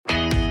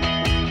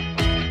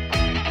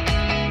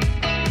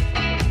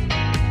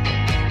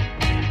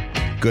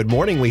Good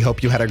morning. We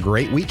hope you had a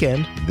great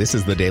weekend. This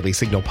is the Daily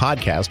Signal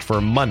podcast for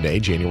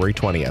Monday, January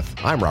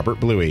 20th. I'm Robert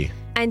Bluey.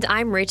 And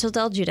I'm Rachel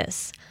Del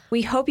Giudice.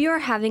 We hope you are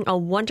having a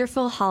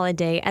wonderful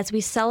holiday as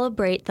we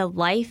celebrate the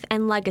life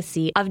and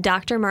legacy of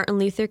Dr. Martin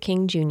Luther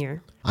King Jr.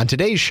 On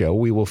today's show,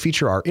 we will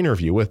feature our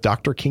interview with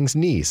Dr. King's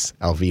niece,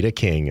 Alveda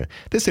King.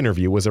 This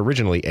interview was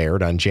originally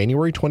aired on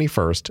January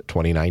 21st,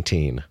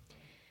 2019.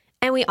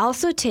 And we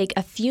also take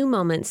a few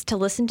moments to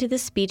listen to the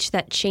speech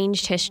that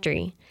changed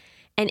history.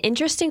 An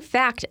interesting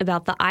fact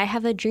about the I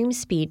Have a Dream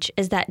speech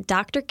is that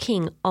Dr.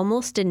 King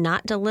almost did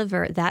not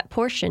deliver that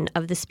portion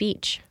of the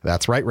speech.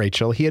 That's right,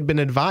 Rachel. He had been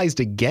advised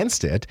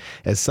against it,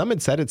 as some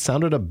had said it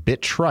sounded a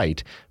bit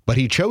trite, but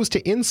he chose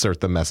to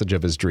insert the message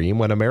of his dream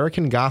when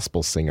American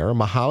gospel singer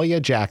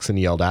Mahalia Jackson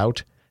yelled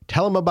out,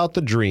 "Tell him about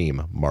the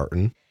dream,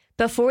 Martin."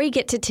 Before we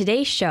get to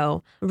today's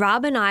show,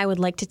 Rob and I would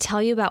like to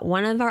tell you about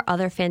one of our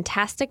other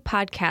fantastic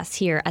podcasts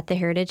here at the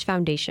Heritage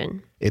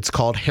Foundation. It's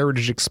called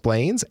Heritage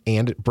Explains,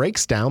 and it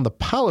breaks down the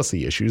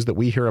policy issues that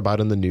we hear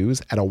about in the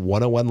news at a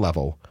 101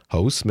 level.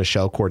 Hosts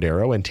Michelle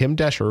Cordero and Tim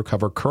Desher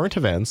cover current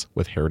events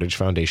with Heritage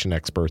Foundation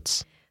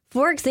experts.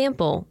 For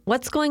example,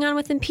 what's going on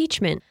with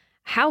impeachment?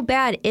 How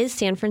bad is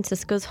San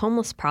Francisco's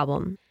homeless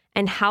problem?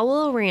 And how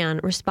will Iran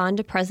respond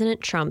to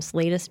President Trump's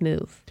latest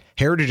move?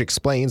 Heritage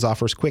Explains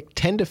offers quick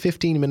 10 to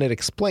 15-minute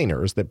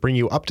explainers that bring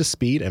you up to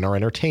speed and are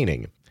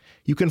entertaining.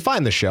 You can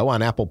find the show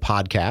on Apple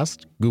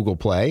Podcasts, Google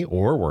Play,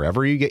 or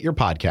wherever you get your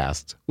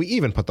podcasts. We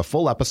even put the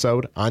full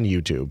episode on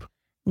YouTube.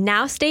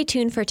 Now stay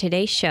tuned for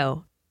today's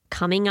show.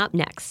 Coming up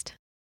next.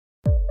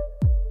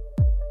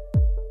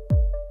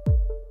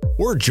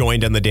 We're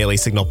joined on the Daily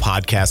Signal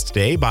podcast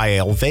today by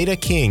Alveda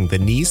King, the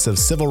niece of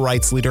civil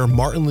rights leader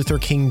Martin Luther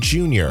King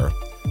Jr.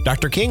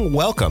 Dr. King,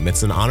 welcome.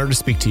 It's an honor to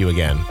speak to you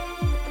again.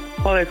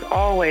 Well, it's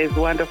always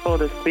wonderful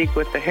to speak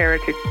with the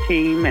Heritage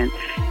team, and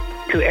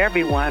to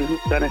everyone who's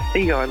going to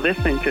see or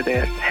listen to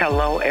this,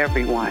 hello,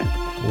 everyone.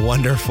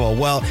 Wonderful.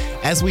 Well,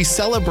 as we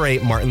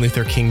celebrate Martin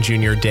Luther King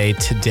Jr. Day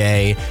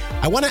today,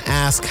 I want to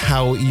ask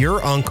how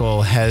your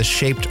uncle has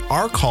shaped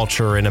our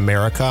culture in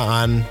America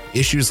on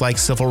issues like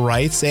civil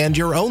rights and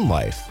your own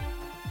life.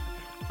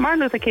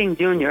 Martin Luther King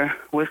Jr.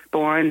 was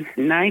born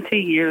 90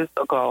 years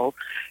ago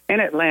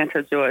in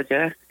Atlanta,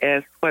 Georgia,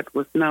 as what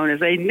was known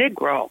as a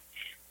Negro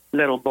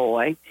little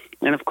boy.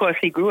 And of course,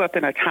 he grew up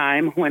in a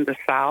time when the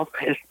South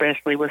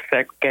especially was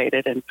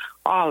segregated and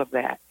all of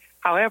that.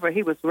 However,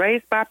 he was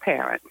raised by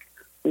parents,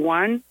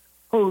 one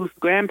whose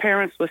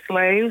grandparents were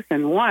slaves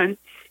and one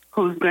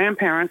whose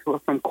grandparents were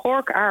from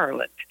Cork,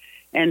 Ireland.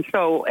 And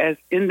so as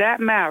in that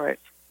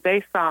marriage,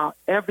 they saw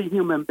every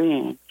human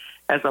being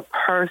as a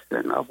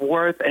person of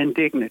worth and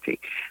dignity.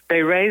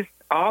 They raised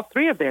all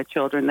three of their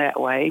children that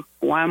way.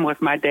 One was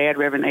my dad,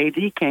 Reverend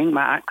A.D. King,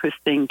 my Aunt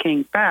Christine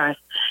King Ferris,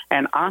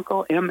 and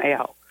Uncle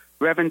M.L.,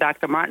 Reverend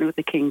Dr. Martin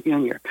Luther King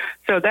Jr.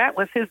 So that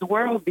was his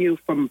worldview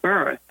from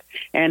birth,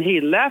 and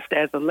he left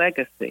as a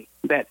legacy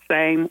that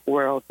same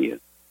worldview.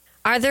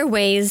 Are there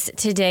ways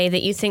today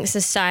that you think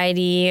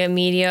society,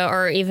 media,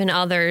 or even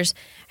others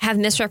have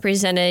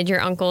misrepresented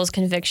your uncle's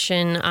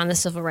conviction on the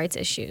civil rights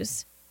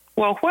issues?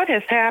 Well, what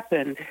has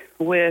happened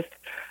with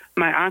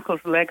my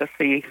uncle's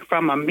legacy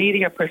from a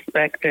media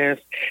perspective,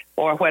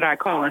 or what I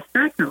call a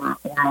secular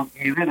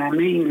worldview, and I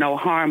mean no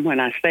harm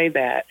when I say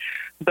that,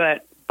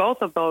 but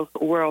both of those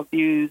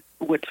worldviews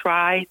would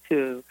try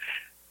to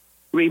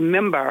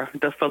remember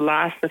the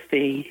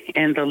philosophy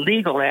and the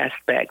legal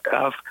aspect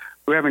of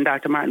Reverend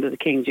Dr. Martin Luther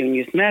King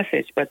Jr.'s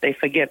message, but they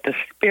forget the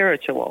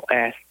spiritual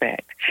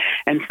aspect.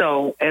 And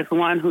so as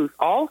one who's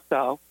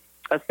also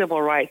a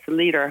civil rights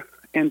leader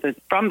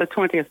from the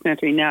 20th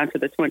century now to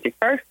the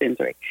 21st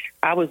century,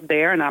 I was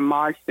there and I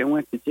marched and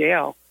went to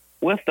jail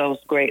with those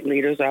great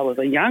leaders. I was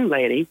a young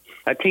lady,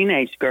 a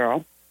teenage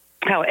girl.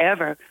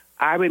 However,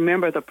 I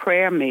remember the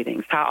prayer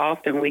meetings, how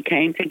often we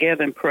came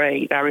together and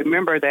prayed. I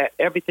remember that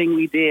everything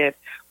we did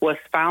was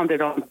founded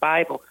on the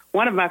Bible.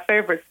 One of my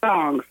favorite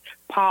songs,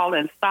 Paul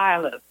and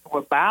Silas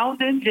were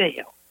bound in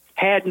jail,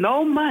 had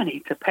no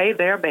money to pay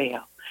their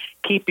bail.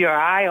 Keep your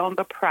eye on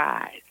the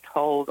prize.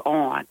 Hold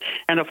on.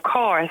 And of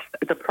course,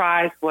 the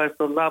prize was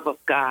the love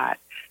of God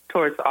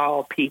towards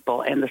all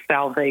people and the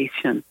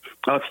salvation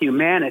of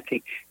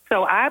humanity.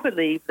 So I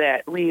believe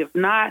that we have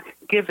not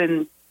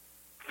given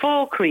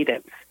full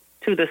credence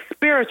to the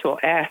spiritual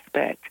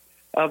aspect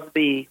of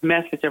the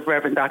message of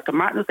Reverend Dr.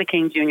 Martin Luther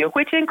King Jr.,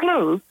 which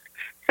includes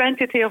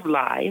sanctity of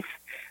life,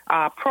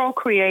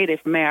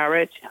 procreative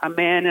marriage, a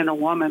man and a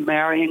woman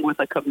marrying with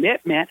a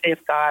commitment,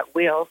 if God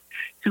wills,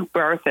 to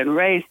birth and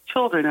raise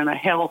children in a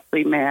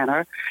healthy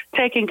manner,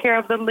 taking care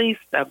of the least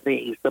of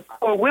these. The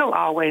poor will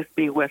always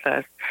be with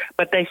us,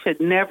 but they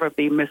should never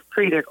be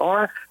mistreated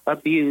or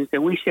abused,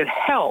 and we should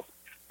help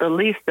the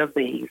least of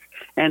these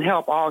and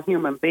help all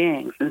human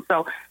beings. And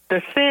so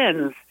the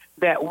sins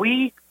that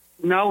we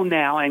know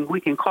now and we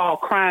can call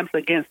crimes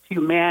against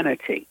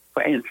humanity,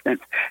 for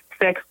instance,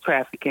 sex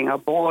trafficking,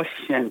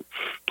 abortion,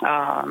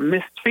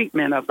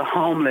 mistreatment of the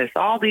homeless,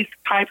 all these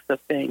types of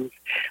things,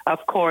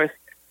 of course,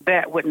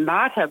 that would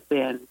not have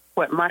been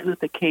what Martin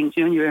Luther King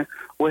Jr.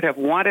 would have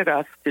wanted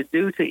us to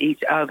do to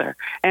each other.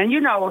 And,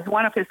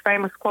 one of his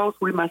famous quotes,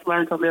 we must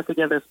learn to live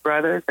together as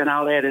brothers, and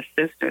I'll add as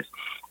sisters,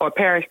 or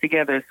perish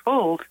together as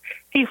fools.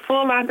 He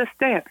full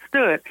understood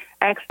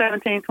Acts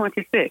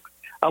 17:26.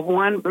 Of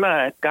one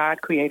blood,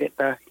 God created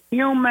the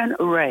human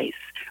race.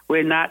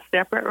 We're not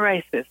separate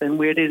races, and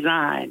we're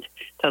designed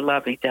to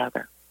love each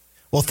other.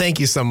 Well, thank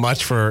you so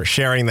much for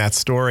sharing that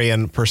story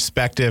and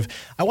perspective.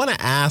 I want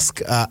to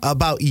ask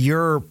about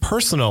your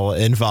personal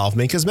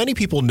involvement, because many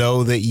people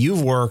know that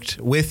you've worked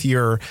with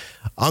your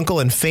uncle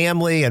and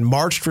family and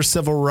marched for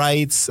civil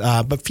rights,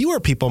 but fewer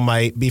people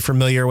might be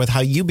familiar with how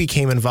you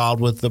became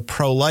involved with the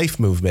pro-life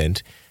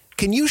movement.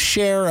 Can you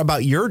share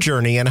about your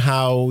journey and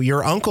how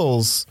your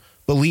uncle's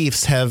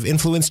beliefs have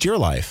influenced your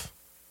life?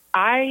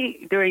 I,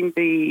 during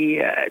the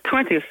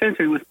 20th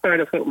century, was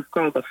part of what was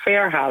called the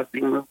fair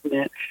housing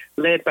movement,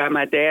 led by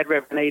my dad,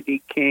 Reverend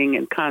A.D. King,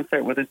 in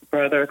concert with his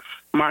brother,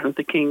 Martin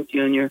Luther King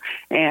Jr.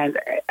 And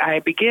I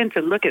began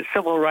to look at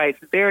civil rights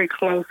very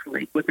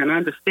closely with an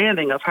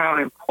understanding of how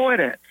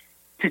important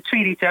to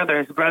treat each other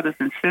as brothers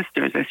and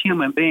sisters, as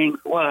human beings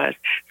was.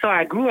 So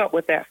I grew up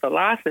with that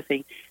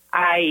philosophy.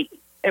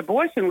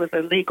 Abortion was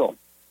illegal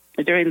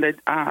during the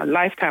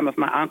lifetime of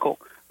my uncle,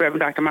 Reverend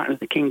Dr. Martin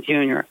Luther King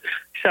Jr.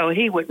 So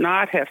he would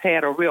not have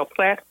had a real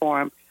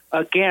platform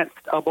against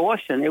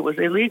abortion. It was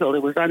illegal.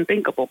 It was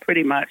unthinkable,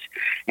 pretty much.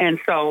 And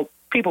so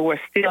people were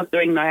still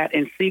doing that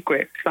in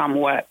secret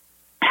somewhat.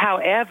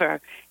 However,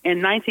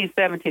 in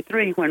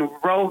 1973, when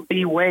Roe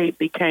v. Wade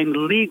became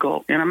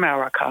legal in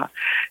America,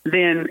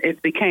 then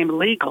it became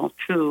legal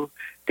to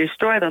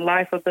destroy the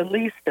life of the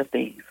least of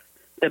these.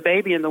 The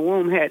baby in the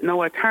womb had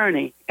no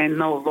attorney and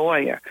no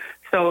lawyer.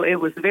 So it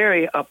was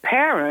very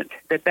apparent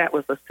that that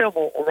was a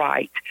civil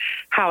right.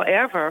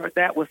 However,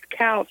 that was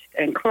couched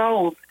and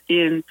clothed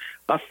in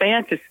a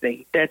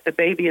fantasy that the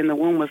baby in the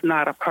womb was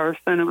not a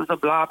person. It was a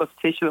blob of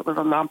tissue. It was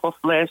a lump of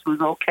flesh. It was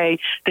okay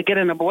to get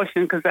an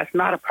abortion because that's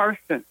not a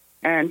person.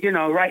 And,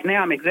 right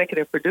now I'm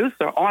executive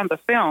producer on the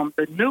film,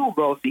 the new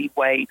Roe v.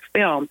 Wade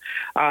film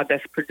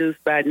that's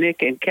produced by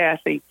Nick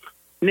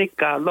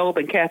Loeb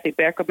and Kathy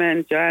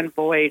Beckerman, John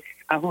Voight,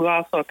 who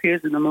also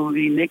appears in the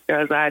movie. Nick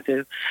does, I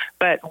do.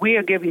 But we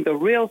are giving the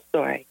real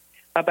story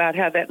about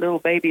how that little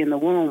baby in the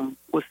womb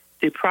was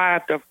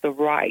deprived of the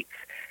rights,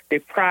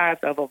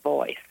 deprived of a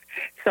voice.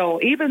 So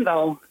even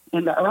though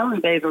in the early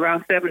days,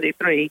 around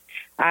 73,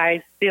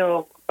 I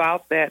still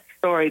fought that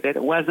story that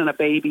it wasn't a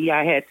baby.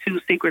 I had 2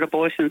 secret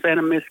abortions and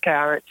a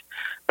miscarriage.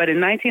 But in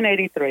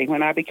 1983,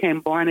 when I became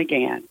born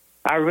again,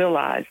 I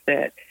realized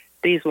that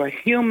these were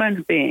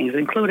human beings,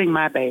 including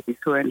my babies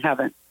who are in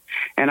heaven.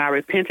 And I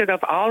repented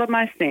of all of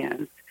my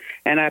sins,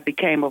 and I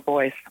became a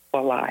voice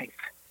for life.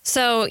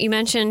 So you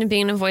mentioned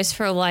being a voice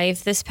for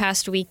life. This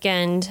past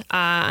weekend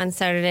on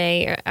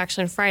Saturday, or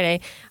actually on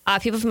Friday,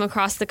 people from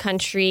across the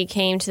country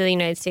came to the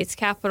United States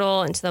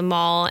Capitol and to the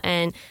mall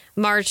and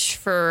marched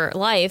for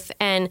life.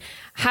 And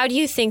how do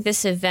you think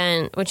this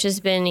event, which has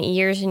been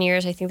years and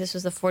years, I think this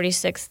was the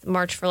 46th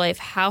March for Life,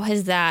 how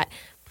has that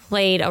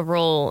played a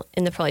role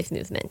in the pro-life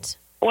movement?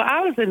 Well,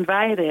 I was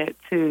invited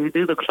to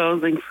do the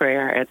closing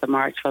prayer at the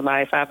March for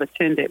Life. I've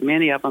attended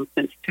many of them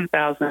since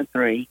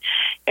 2003,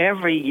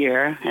 every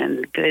year,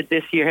 and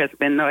this year has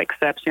been no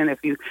exception.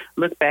 If you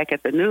look back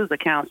at the news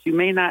accounts, you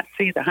may not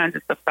see the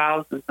hundreds of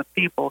thousands of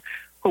people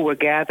who were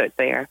gathered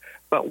there,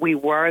 but we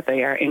were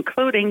there,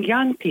 including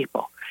young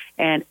people.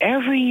 And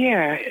every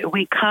year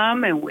we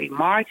come and we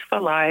march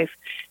for life,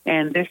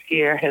 and this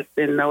year has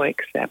been no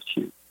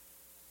exception.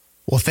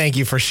 Well, thank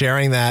you for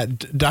sharing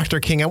that.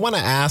 Dr. King, I want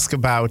to ask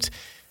about,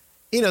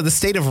 the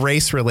state of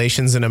race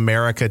relations in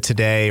America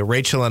today.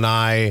 Rachel and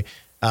I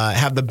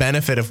have the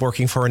benefit of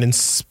working for an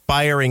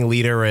inspiring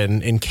leader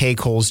in Kay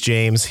Coles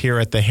James here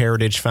at the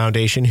Heritage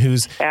Foundation,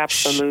 who's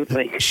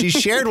absolutely. She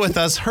shared with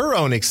us her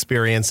own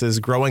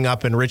experiences growing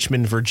up in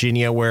Richmond,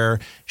 Virginia, where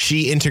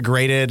she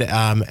integrated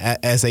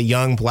as a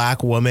young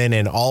Black woman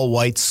in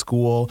all-white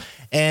school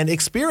and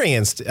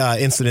experienced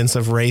incidents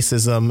of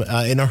racism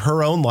in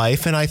her own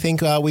life. And I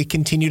think we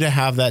continue to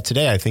have that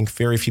today. I think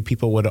very few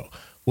people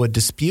would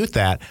dispute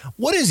that.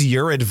 What is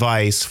your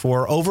advice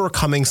for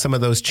overcoming some of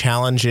those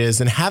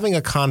challenges and having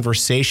a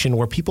conversation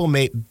where people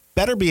may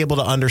better be able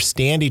to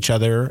understand each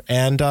other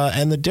and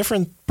the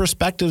different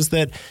perspectives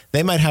that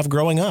they might have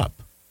growing up?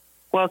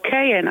 Well,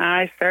 Kay and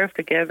I served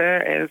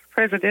together as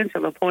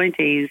presidential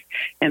appointees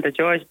in the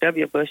George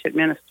W. Bush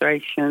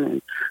administration,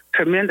 and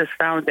tremendous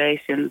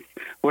foundations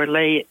were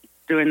laid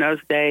during those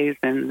days,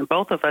 and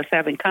both of us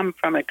having come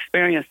from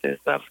experiences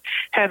of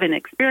having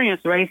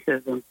experienced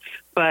racism,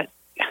 but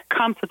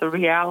come to the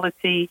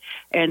reality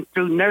and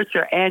through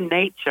nurture and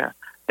nature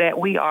that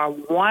we are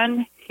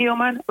one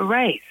human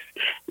race.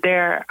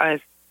 Their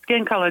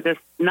skin color does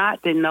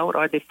not denote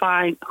or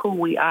define who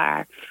we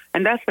are.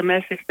 And that's a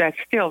message that's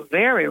still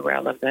very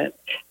relevant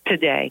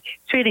today.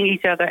 Treating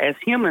each other as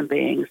human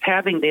beings,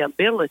 having the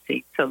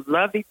ability to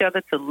love each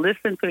other, to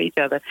listen to each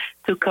other,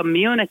 to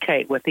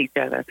communicate with each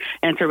other,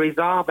 and to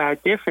resolve our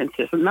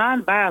differences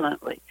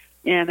nonviolently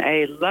in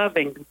a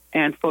loving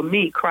and, for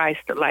me,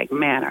 Christ-like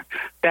manner.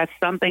 That's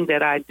something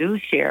that I do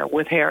share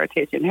with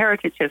Heritage, and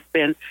Heritage has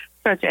been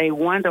such a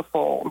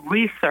wonderful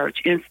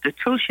research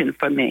institution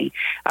for me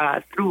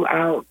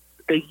throughout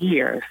the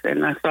years, and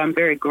so I'm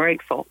very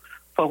grateful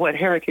for what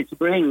Heritage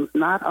brings,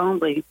 not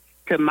only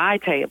to my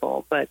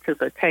table, but to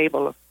the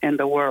table in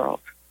the world.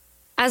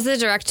 As the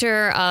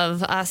director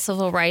of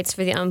civil rights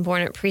for the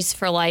Unborn at Priests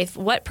for Life,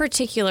 what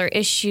particular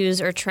issues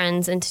or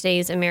trends in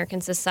today's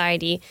American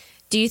society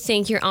do you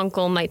think your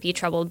uncle might be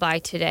troubled by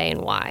today,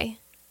 and why?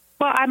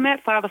 Well, I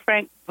met Father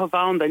Frank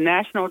Pavone, the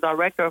National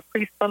Director of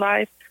Priests for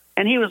Life,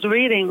 and he was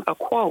reading a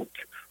quote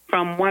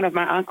from one of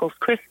my uncle's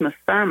Christmas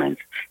sermons,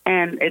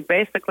 and it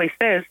basically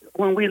says,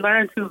 when we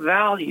learn to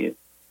value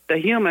the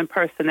human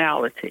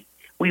personality,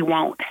 we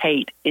won't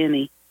hate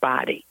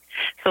anybody.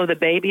 So the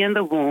baby in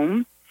the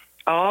womb,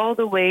 all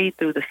the way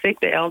through the sick,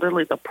 the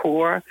elderly, the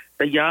poor,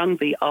 the young,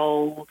 the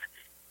old,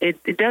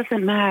 it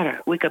doesn't matter.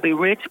 We could be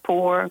rich,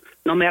 poor,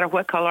 no matter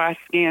what color our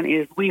skin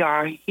is. We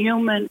are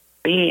human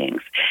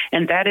beings,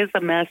 and that is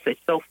a message.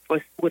 So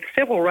with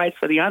civil rights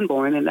for the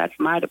unborn, and that's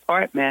my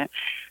department,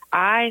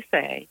 I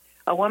say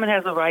a woman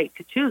has a right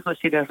to choose what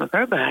she does with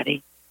her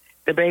body.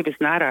 The baby's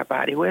not our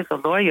body. Where's the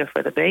lawyer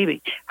for the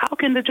baby? How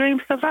can the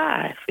dream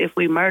survive if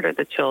we murder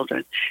the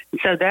children? And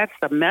so that's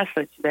the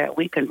message that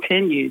we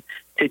continue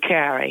to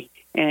carry,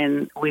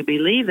 and we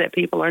believe that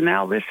people are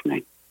now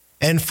listening.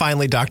 And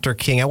finally, Dr.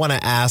 King, I want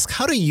to ask,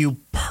 how do you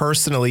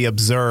personally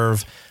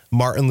observe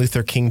Martin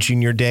Luther King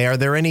Jr. Day? Are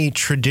there any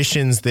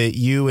traditions that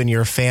you and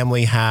your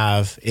family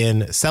have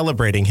in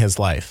celebrating his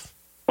life?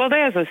 Well,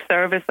 there's a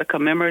service, a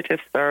commemorative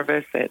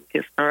service at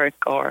Historic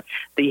or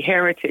the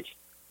Heritage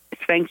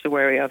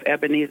Sanctuary of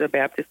Ebenezer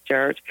Baptist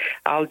Church.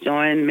 I'll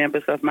join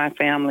members of my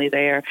family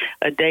there.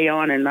 A day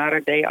on and not a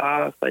day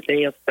off, a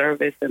day of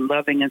service and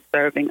loving and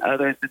serving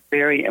others is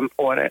very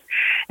important.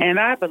 And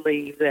I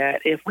believe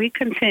that if we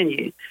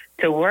continue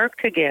to work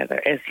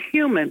together as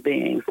human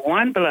beings,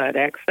 one blood,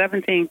 Acts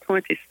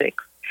 17:26,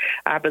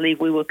 I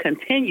believe we will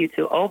continue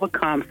to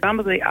overcome some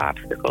of the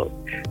obstacles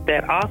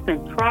that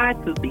often try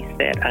to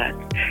beset us.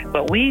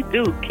 But we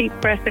do keep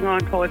pressing on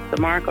towards the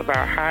mark of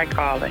our high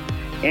calling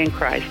in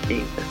Christ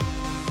Jesus.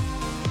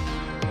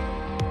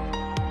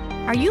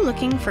 Are you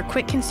looking for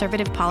quick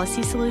conservative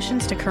policy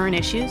solutions to current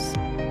issues?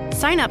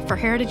 Sign up for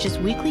Heritage's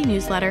weekly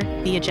newsletter,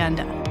 The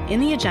Agenda. In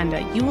The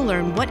Agenda, you will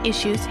learn what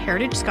issues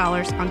Heritage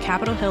scholars on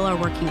Capitol Hill are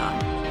working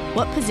on,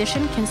 what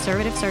position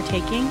conservatives are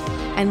taking,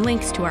 and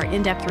links to our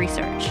in-depth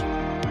research.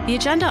 The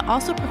Agenda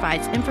also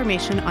provides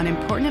information on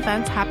important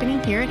events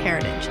happening here at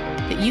Heritage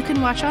that you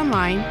can watch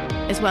online,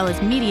 as well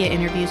as media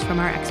interviews from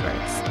our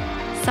experts.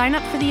 Sign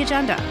up for The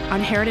Agenda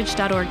on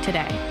heritage.org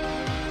today.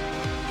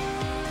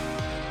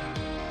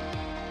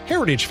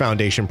 Heritage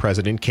Foundation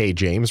President Kay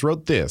James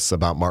wrote this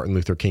about Martin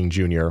Luther King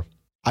Jr.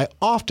 I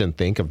often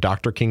think of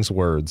Dr. King's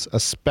words,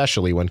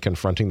 especially when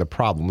confronting the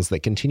problems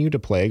that continue to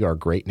plague our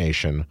great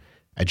nation: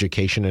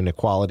 education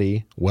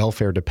inequality,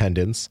 welfare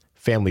dependence,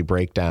 family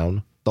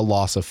breakdown, the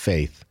loss of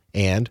faith,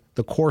 and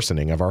the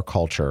coarsening of our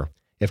culture.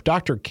 If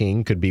Dr.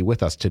 King could be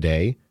with us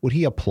today, would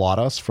he applaud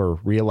us for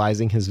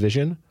realizing his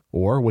vision,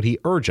 or would he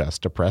urge us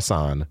to press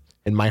on?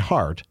 In my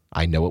heart,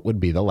 I know it would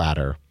be the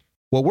latter.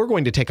 Well, we're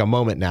going to take a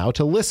moment now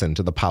to listen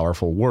to the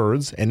powerful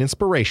words and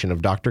inspiration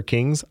of Dr.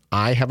 King's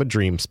I Have a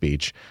Dream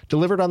speech,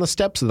 delivered on the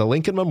steps of the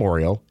Lincoln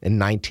Memorial in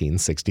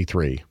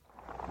 1963.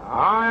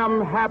 I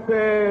am happy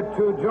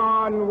to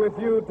join with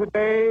you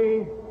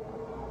today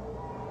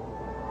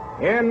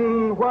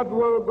in what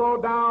will go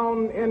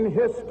down in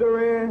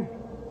history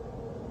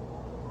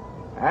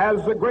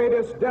as the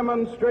greatest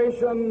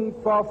demonstration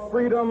for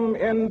freedom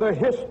in the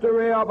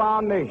history of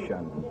our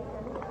nation.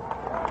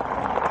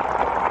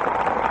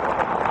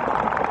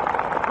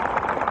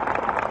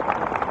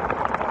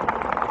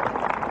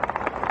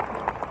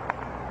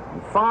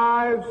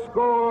 Five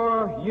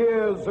score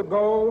years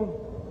ago,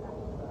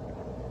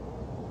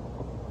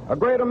 a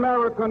great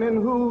American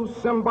in whose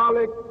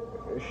symbolic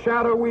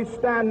shadow we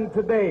stand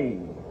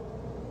today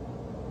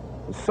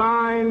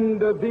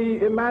signed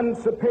the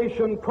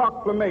Emancipation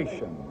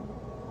Proclamation.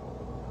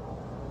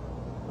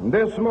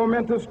 This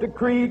momentous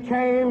decree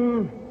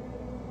came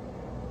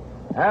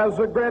as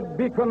a great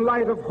beacon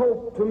light of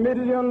hope to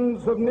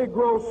millions of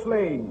Negro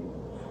slaves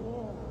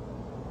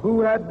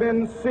who had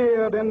been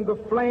seared in the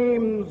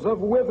flames of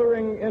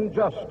withering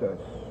injustice.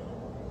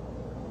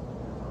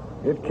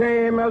 It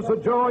came as a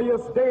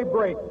joyous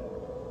daybreak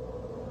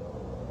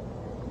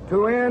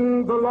to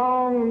end the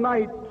long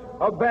night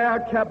of their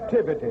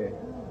captivity.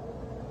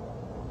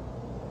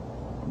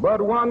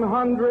 But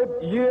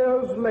 100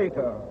 years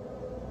later,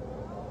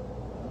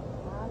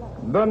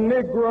 the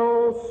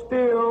Negro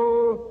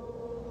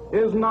still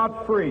is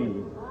not free.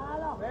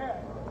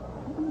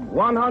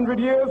 100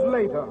 years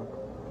later,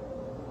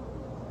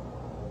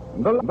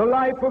 the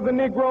life of the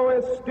Negro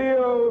is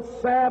still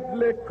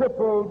sadly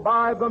crippled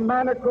by the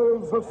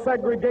manacles of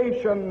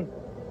segregation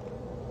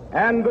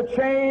and the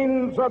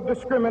chains of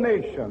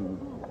discrimination.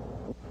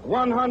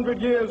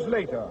 100 years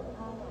later,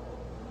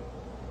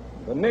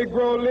 The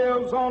Negro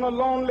lives on a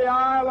lonely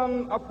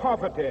island of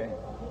poverty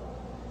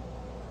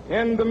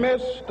in the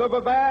midst of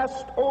a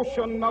vast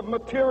ocean of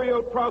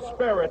material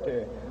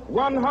prosperity.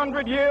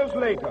 100 years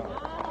later,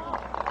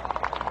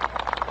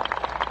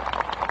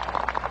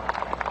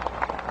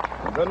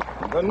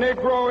 the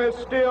Negro is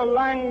still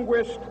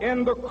languished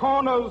in the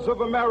corners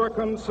of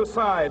American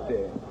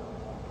society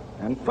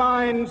and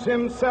finds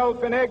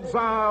himself in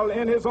exile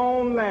in his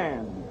own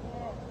land.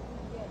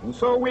 And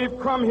so we've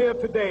come here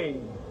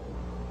today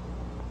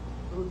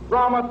to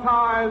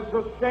dramatize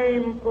a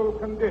shameful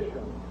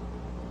condition.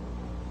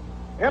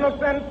 In a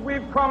sense,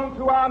 we've come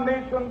to our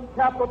nation's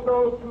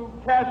capital to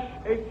cash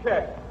a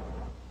check.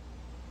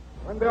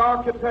 When the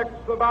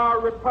architects of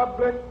our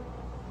republic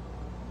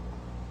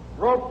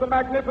wrote the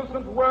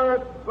magnificent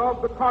words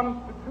of the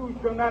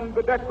Constitution and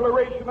the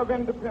Declaration of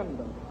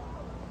Independence,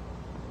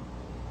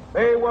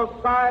 they were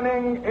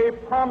signing a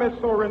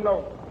promissory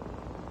note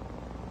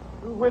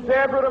to which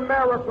every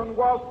American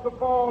was to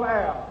fall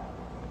heir.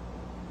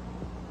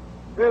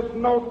 This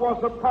note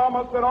was a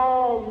promise that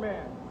all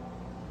men,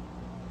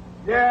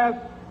 yes,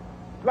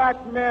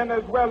 black men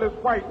as well as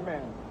white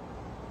men,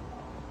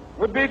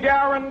 would be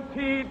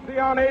guaranteed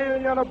the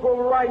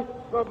unalienable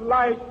rights of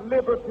life,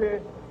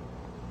 liberty,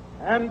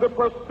 and the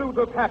pursuit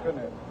of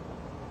happiness.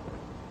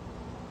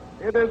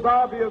 It is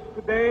obvious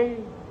today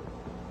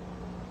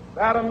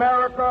that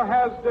America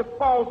has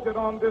defaulted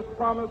on this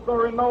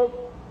promissory note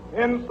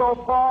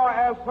insofar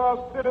as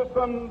her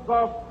citizens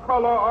of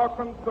color are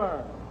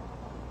concerned.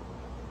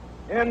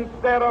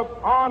 Instead of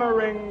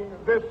honoring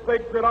this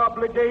sacred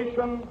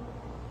obligation,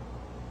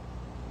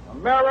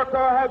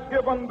 America has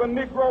given the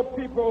Negro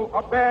people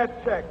a bad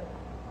check,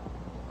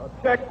 a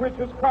check which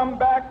has come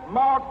back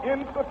marked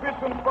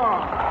insufficient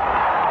funds.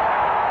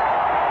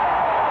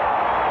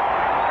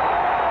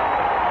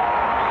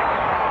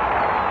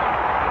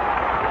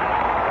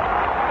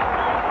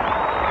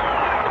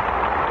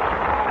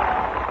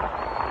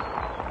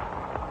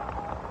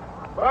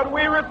 But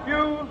we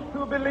refuse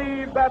to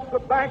believe that the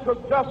Bank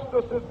of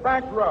Justice is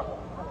bankrupt.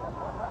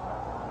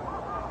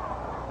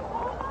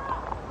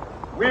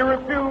 We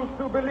refuse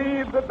to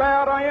believe that there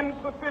are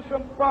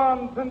insufficient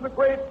funds in the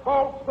great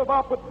vaults of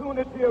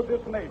opportunity of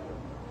this nation.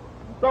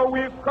 So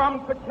we've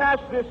come to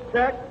cash this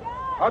check,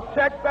 a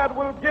check that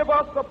will give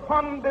us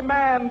upon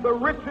demand the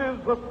riches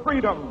of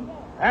freedom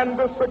and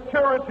the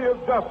security of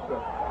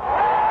justice.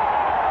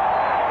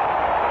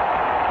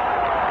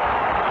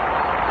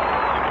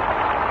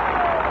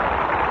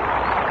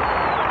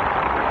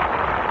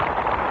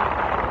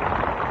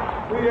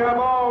 We have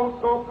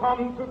also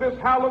come to this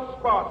hallowed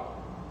spot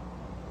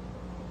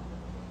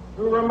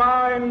to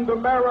remind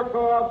America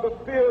of the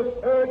fierce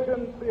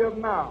urgency of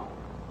now.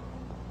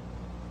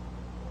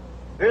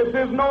 This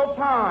is no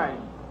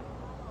time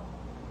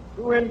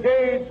to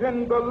engage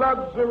in the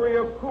luxury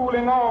of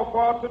cooling off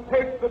or to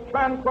take the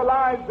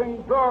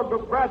tranquilizing drug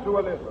of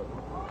gradualism.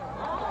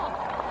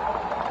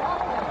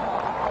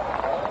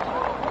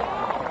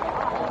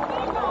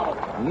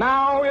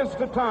 Now is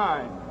the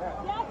time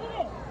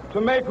to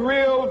make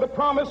real the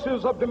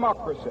promises of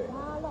democracy.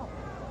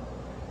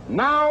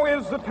 Now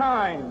is the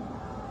time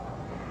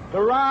to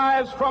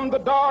rise from the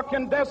dark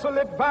and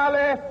desolate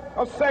valley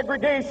of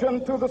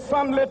segregation to the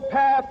sunlit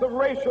path of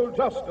racial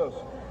justice.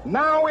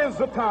 Now is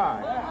the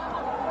time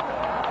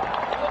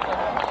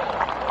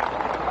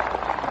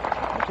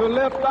to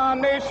lift our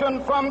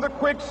nation from the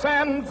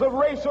quicksands of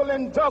racial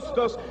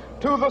injustice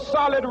to the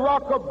solid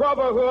rock of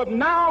brotherhood.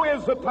 Now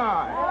is the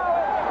time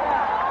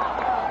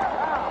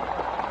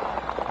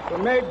to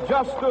make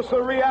justice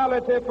a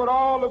reality for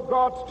all of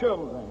God's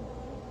children.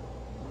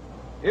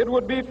 It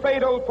would be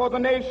fatal for the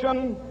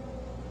nation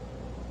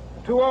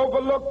to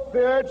overlook the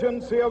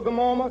urgency of the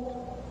moment.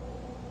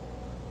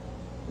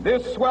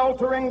 This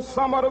sweltering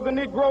summit of the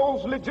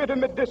Negro's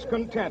legitimate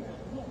discontent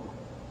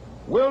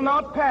will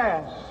not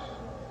pass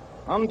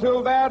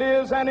until there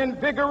is an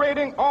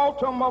invigorating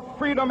autumn of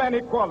freedom and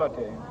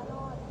equality.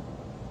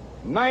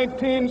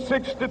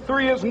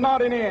 1963 is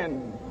not an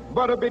end,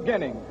 but a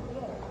beginning.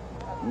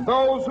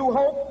 Those who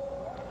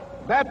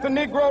hope that the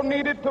Negro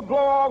needed to blow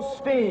off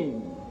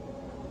steam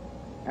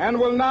and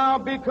will now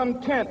be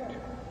content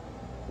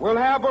will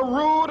have a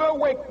rude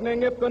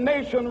awakening if the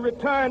nation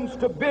returns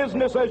to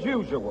business as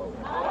usual.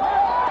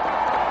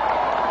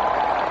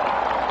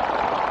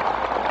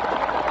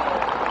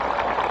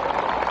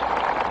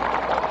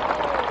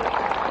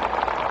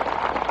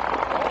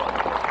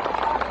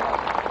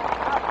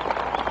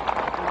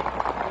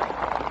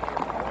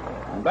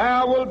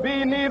 There will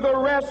be neither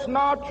rest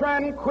nor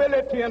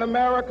tranquility in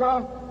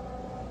America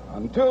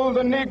until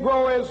the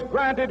Negro is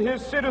granted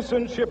his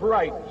citizenship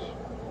rights.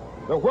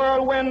 The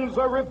whirlwinds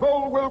of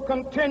revolt will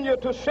continue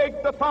to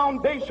shake the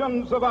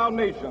foundations of our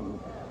nation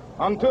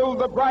until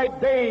the bright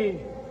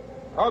day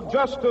of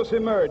justice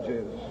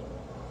emerges.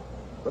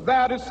 But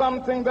that is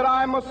something that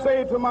I must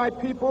say to my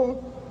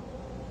people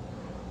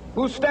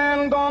who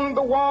stand on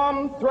the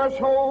warm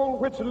threshold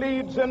which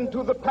leads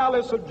into the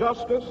palace of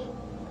justice.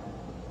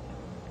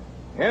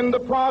 In the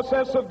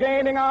process of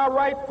gaining our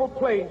rightful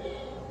place,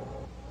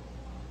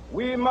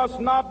 We must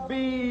not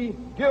be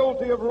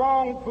guilty of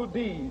wrongful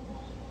deeds.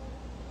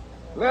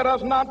 Let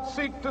us not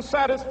seek to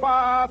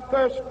satisfy our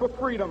thirst for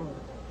freedom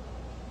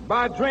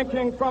by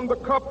drinking from the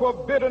cup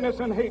of bitterness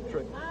and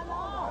hatred.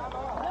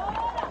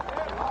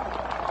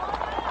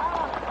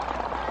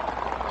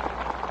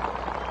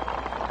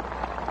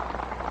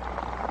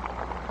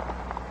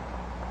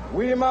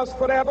 We must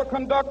forever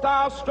conduct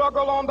our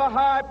struggle on the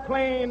high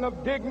plane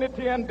of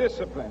dignity and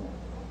discipline.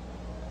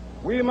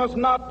 We must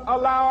not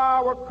allow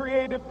our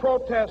creative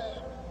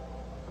protests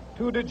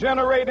to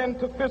degenerate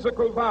into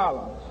physical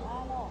violence.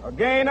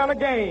 Again and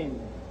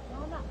again,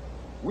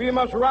 we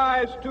must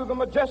rise to the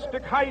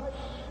majestic heights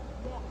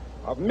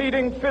of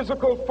meeting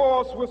physical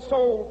force with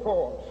soul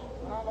force.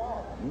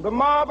 The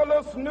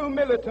marvelous new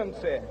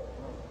militancy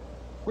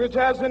which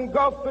has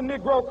engulfed the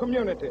Negro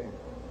community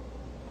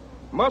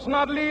must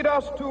not lead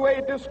us to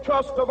a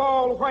distrust of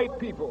all white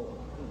people.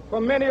 For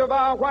many of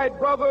our white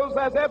brothers,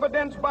 as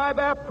evidenced by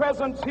their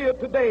presence here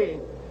today,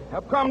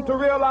 have come to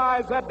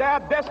realize that their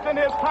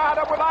destiny is tied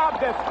up with our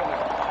destiny.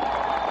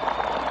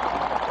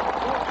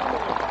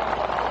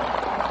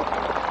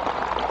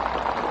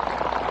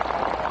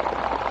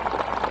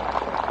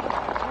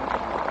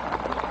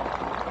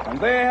 And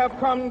they have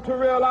come to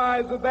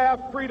realize that their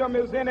freedom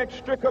is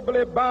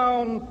inextricably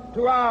bound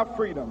to our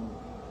freedom.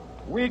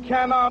 We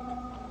cannot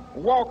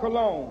walk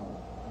alone.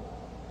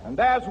 And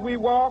as we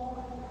walk,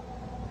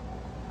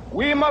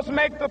 we must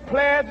make the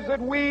pledge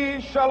that we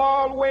shall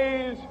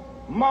always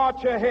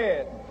march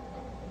ahead.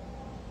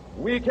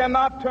 We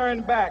cannot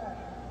turn back.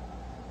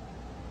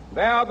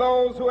 There are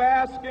those who are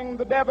asking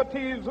the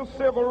devotees of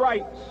civil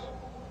rights,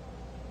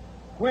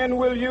 when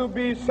will you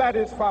be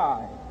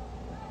satisfied?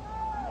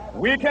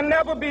 We can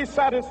never be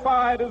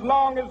satisfied as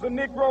long as the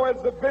Negro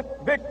is the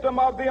victim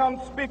of the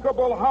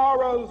unspeakable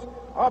horrors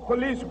of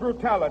police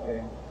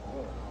brutality.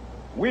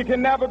 We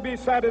can never be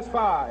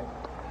satisfied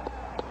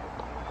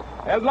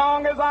as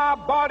long as our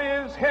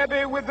bodies,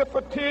 heavy with the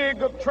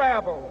fatigue of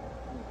travel,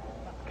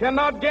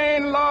 cannot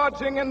gain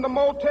lodging in the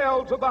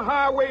motels of the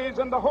highways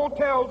and the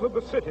hotels of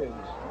the cities.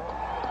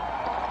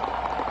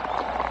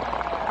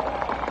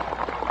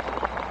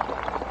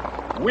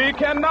 We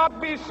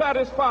cannot be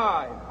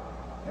satisfied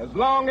as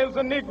long as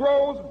the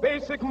Negro's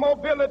basic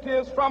mobility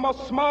is from a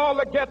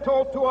smaller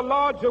ghetto to a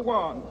larger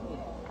one.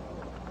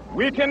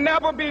 We can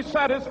never be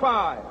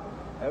satisfied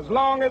as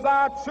long as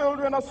our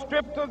children are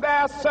stripped of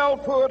their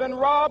selfhood and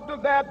robbed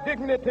of their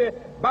dignity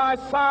by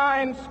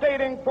signs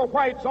stating for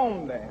whites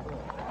only.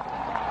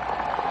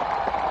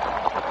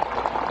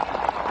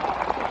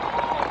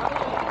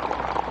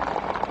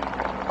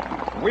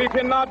 We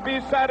cannot be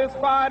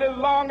satisfied as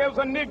long as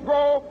a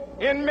Negro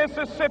in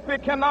Mississippi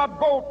cannot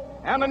vote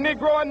and a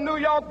Negro in New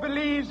York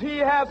believes he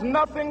has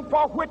nothing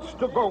for which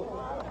to vote.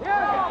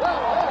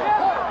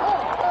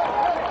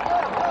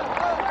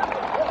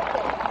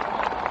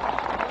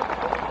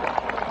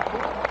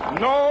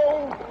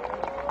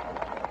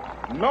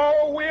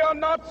 No, we are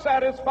not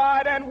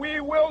satisfied, and we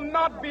will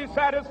not be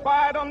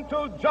satisfied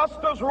until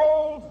justice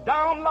rolls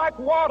down like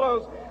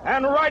waters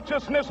and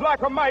righteousness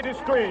like a mighty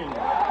stream.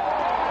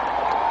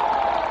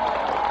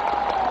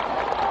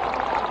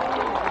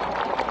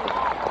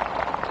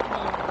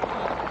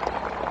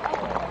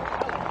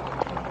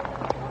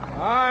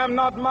 I am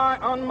not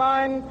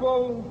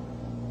unmindful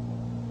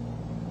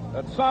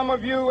that some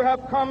of you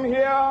have come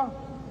here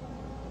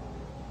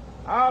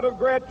out of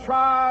great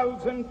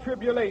trials and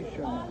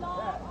tribulations.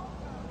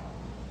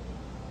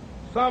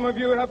 Some of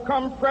you have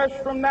come fresh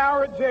from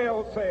narrow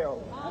jail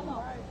cells.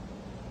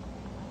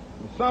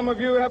 Some of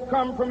you have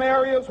come from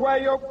areas where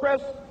your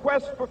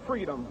quest for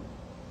freedom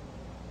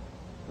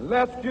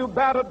left you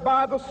battered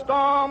by the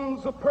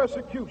storms of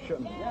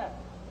persecution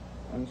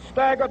and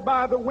staggered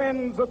by the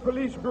winds of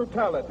police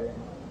brutality.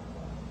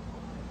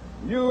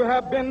 You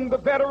have been the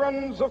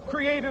veterans of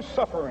creative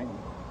suffering.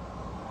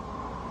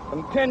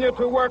 Continue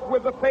to work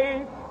with the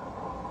faith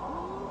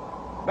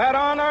that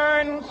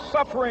unearned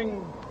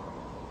suffering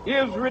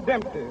is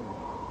redemptive.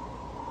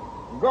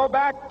 Go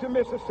back to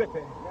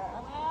Mississippi.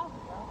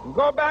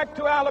 Go back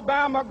to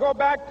Alabama. Go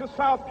back to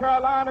South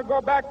Carolina. Go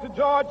back to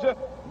Georgia.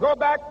 Go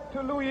back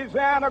to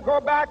Louisiana.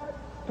 Go back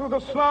to the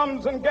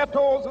slums and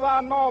ghettos of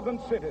our northern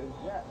cities.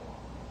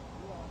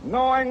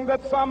 Knowing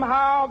that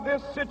somehow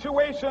this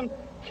situation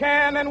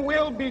can and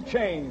will be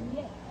changed.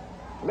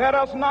 Let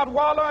us not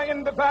wallow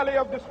in the valley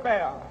of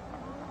despair.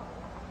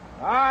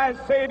 I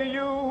say to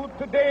you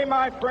today,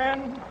 my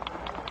friend,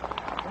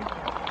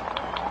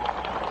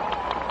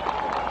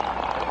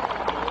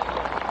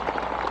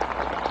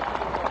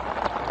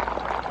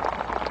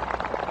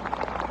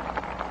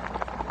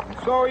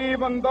 so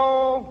even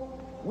though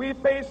we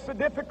face the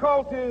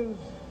difficulties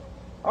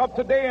of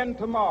today and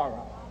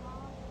tomorrow,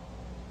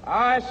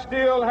 I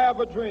still have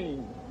a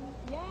dream.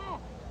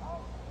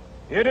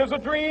 It is a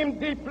dream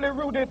deeply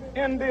rooted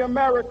in the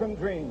American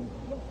dream.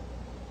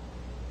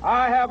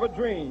 I have a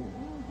dream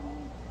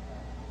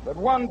that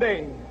one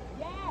day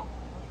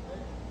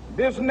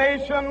this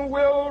nation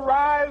will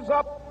rise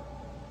up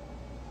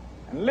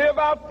and live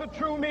out the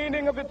true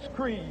meaning of its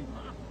creed.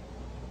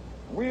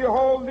 We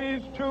hold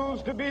these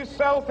truths to be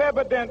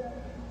self-evident,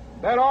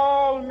 that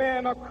all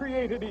men are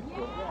created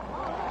equal.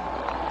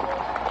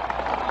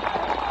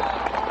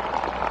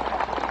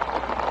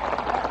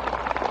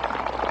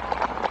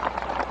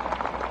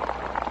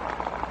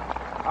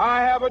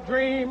 I have a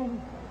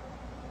dream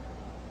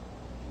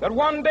that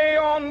one day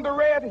on the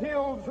red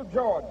hills of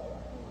Georgia,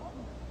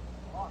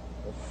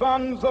 the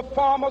sons of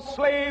former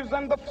slaves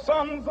and the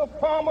sons of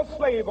former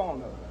slave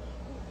owners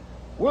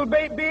will be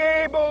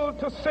able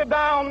to sit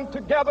down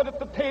together at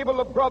the table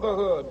of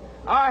brotherhood.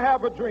 I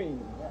have a dream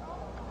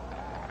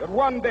that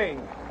one day,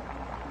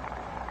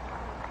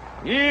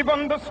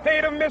 even the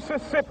state of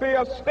Mississippi,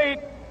 a state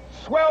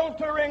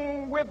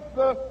sweltering with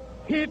the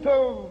heat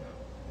of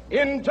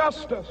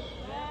injustice,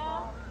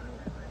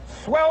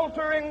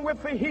 sweltering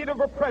with the heat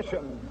of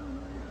oppression,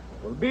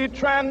 will be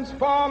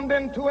transformed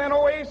into an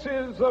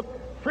oasis of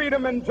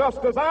freedom and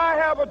justice. I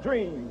have a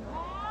dream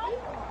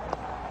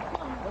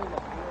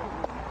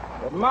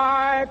that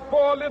my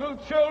 4 little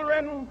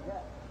children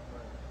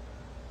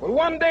will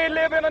one day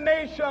live in a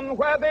nation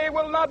where they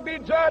will not be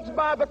judged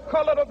by the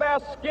color of their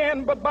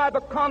skin, but by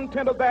the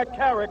content of their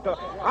character.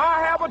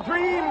 I have a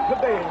dream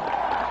today.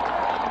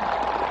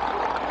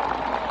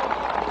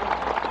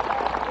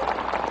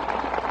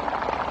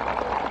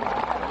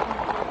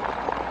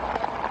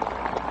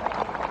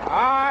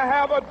 I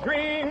have a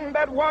dream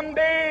that one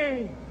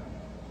day,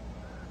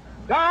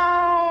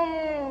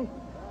 down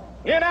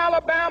in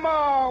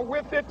Alabama,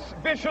 with its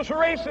vicious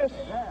racists,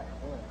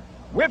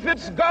 with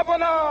its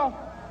governor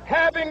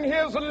having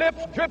his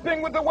lips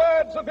dripping with the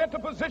words of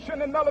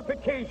interposition and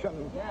nullification,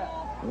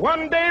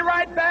 one day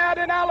right there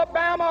in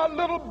Alabama,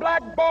 little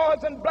black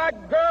boys and black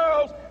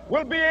girls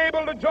will be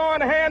able to join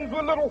hands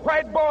with little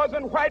white boys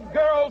and white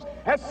girls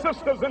as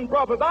sisters and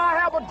brothers. I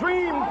have a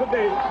dream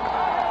today.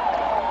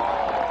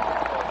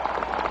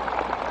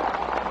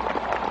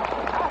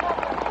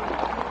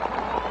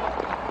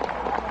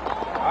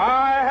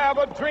 I have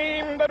a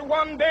dream that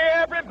one day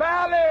every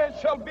valley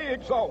shall be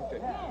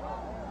exalted,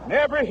 and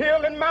every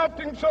hill and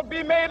mountain shall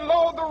be made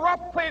low. The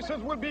rough places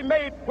will be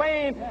made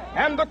plain,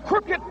 and the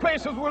crooked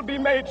places will be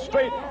made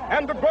straight,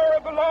 and the glory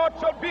of the Lord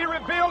shall be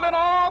revealed, and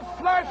all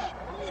flesh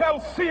shall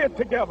see it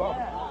together.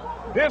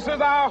 This is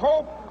our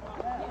hope.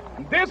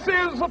 This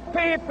is a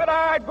faith that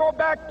I go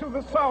back to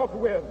the South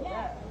with.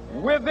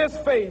 With this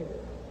faith,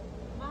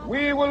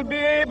 we will be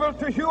able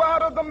to hew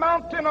out of the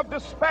mountain of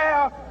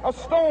despair a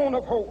stone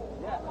of hope.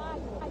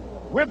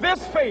 With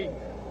this faith,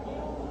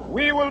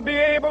 we will be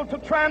able to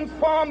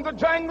transform the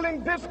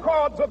jangling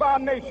discords of our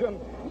nation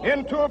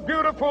into a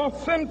beautiful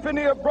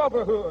symphony of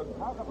brotherhood.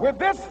 With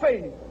this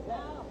faith,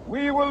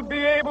 we will be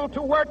able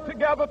to work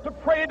together, to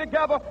pray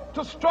together,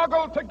 to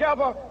struggle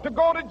together, to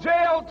go to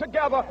jail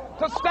together,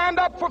 to stand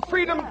up for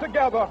freedom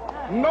together,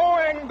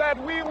 knowing that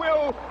we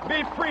will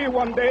be free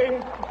one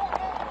day.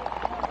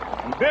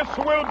 This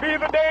will be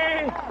the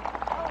day.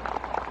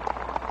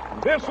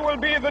 This will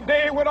be the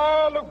day when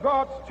all of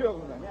God's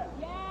children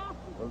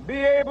will be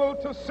able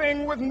to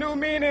sing with new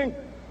meaning,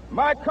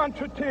 my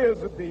country,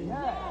 tears of thee.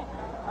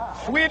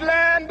 Sweet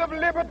land of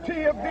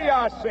liberty, of thee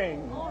I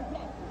sing.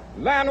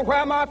 Land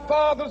where my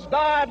fathers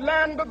died,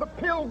 land of the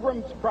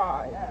pilgrim's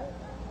pride.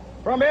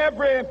 From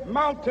every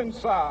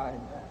mountainside,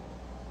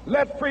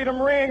 let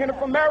freedom ring. And if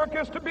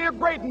America is to be a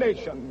great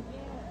nation,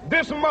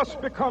 this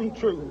must become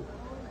true.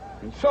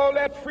 And so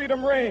let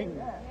freedom ring.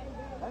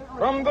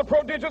 From the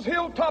prodigious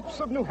hilltops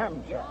of New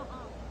Hampshire,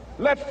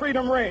 let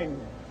freedom ring.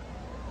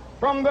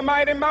 From the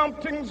mighty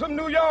mountains of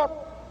New York,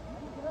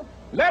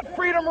 let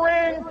freedom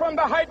ring. From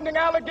the heightening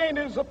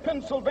Alleghenies of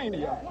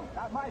Pennsylvania,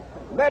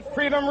 let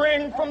freedom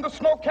ring. From the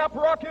snow-capped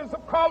Rockies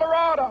of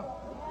Colorado,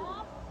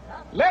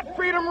 let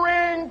freedom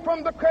ring.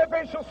 From the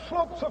curvaceous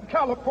slopes of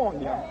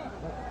California.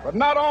 But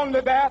not only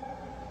that,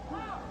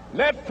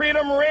 let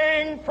freedom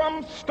ring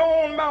from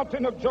Stone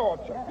Mountain of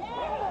Georgia.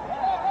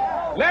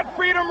 Let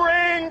freedom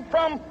ring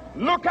from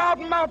Lookout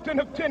Mountain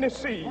of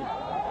Tennessee.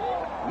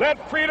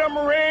 Let freedom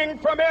ring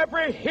from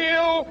every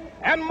hill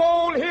and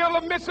molehill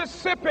of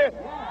Mississippi,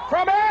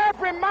 from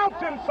every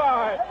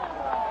mountainside.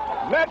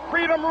 Let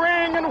freedom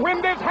ring, and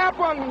when this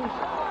happens,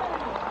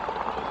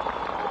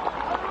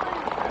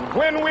 and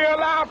when we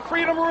allow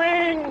freedom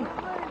ring,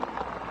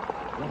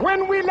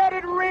 when we let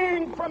it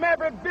ring from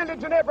every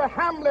village and every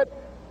hamlet,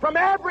 from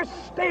every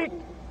state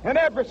and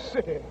every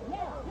city,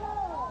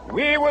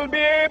 we will be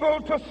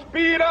able to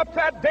speed up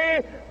that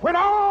day when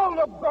all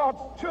of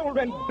God's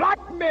children,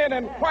 black men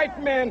and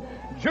white men,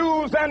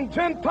 Jews and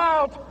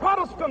Gentiles,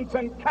 Protestants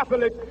and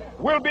Catholics,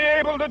 will be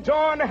able to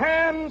join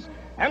hands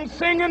and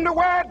sing in the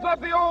words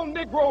of the old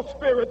Negro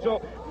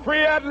spiritual,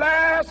 free at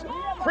last,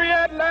 free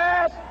at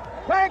last.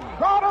 Thank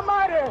God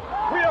Almighty,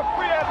 we are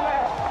free at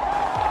last.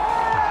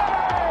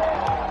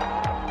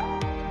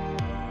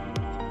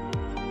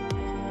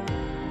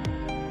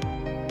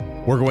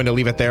 We're going to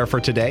leave it there for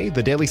today.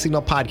 The Daily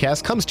Signal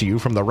podcast comes to you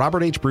from the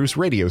Robert H. Bruce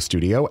radio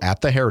studio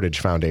at the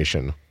Heritage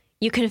Foundation.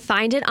 You can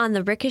find it on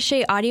the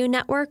Ricochet Audio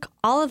Network.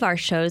 All of our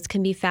shows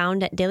can be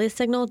found at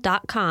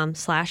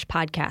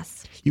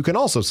dailysignal.com/podcasts. You can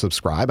also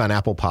subscribe on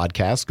Apple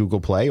Podcasts, Google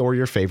Play, or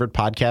your favorite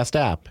podcast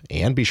app.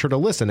 And be sure to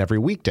listen every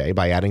weekday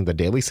by adding the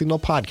Daily Signal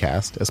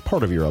podcast as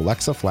part of your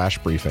Alexa Flash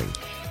Briefing.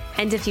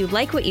 And if you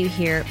like what you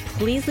hear,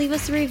 please leave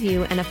us a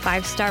review and a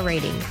 5-star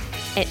rating.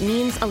 It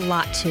means a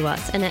lot to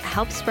us, and it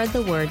helps spread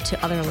the word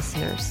to other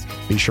listeners.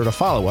 Be sure to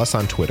follow us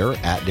on Twitter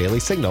at Daily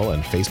Signal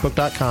and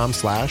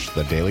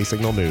Facebook.com/The Daily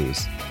Signal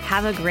News.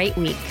 Have a great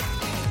week.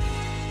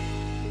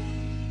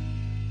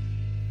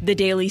 The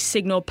Daily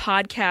Signal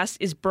podcast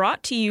is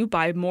brought to you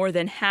by more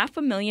than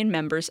 500,000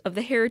 members of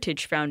the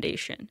Heritage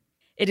Foundation.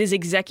 It is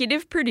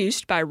executive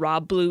produced by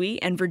Rob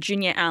Bluey and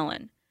Virginia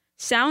Allen.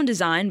 Sound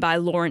design by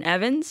Lauren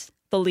Evans,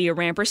 Valia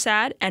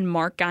Rampersad, and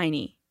Mark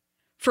Guiney.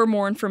 For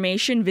more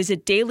information,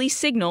 visit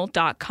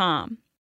dailysignal.com.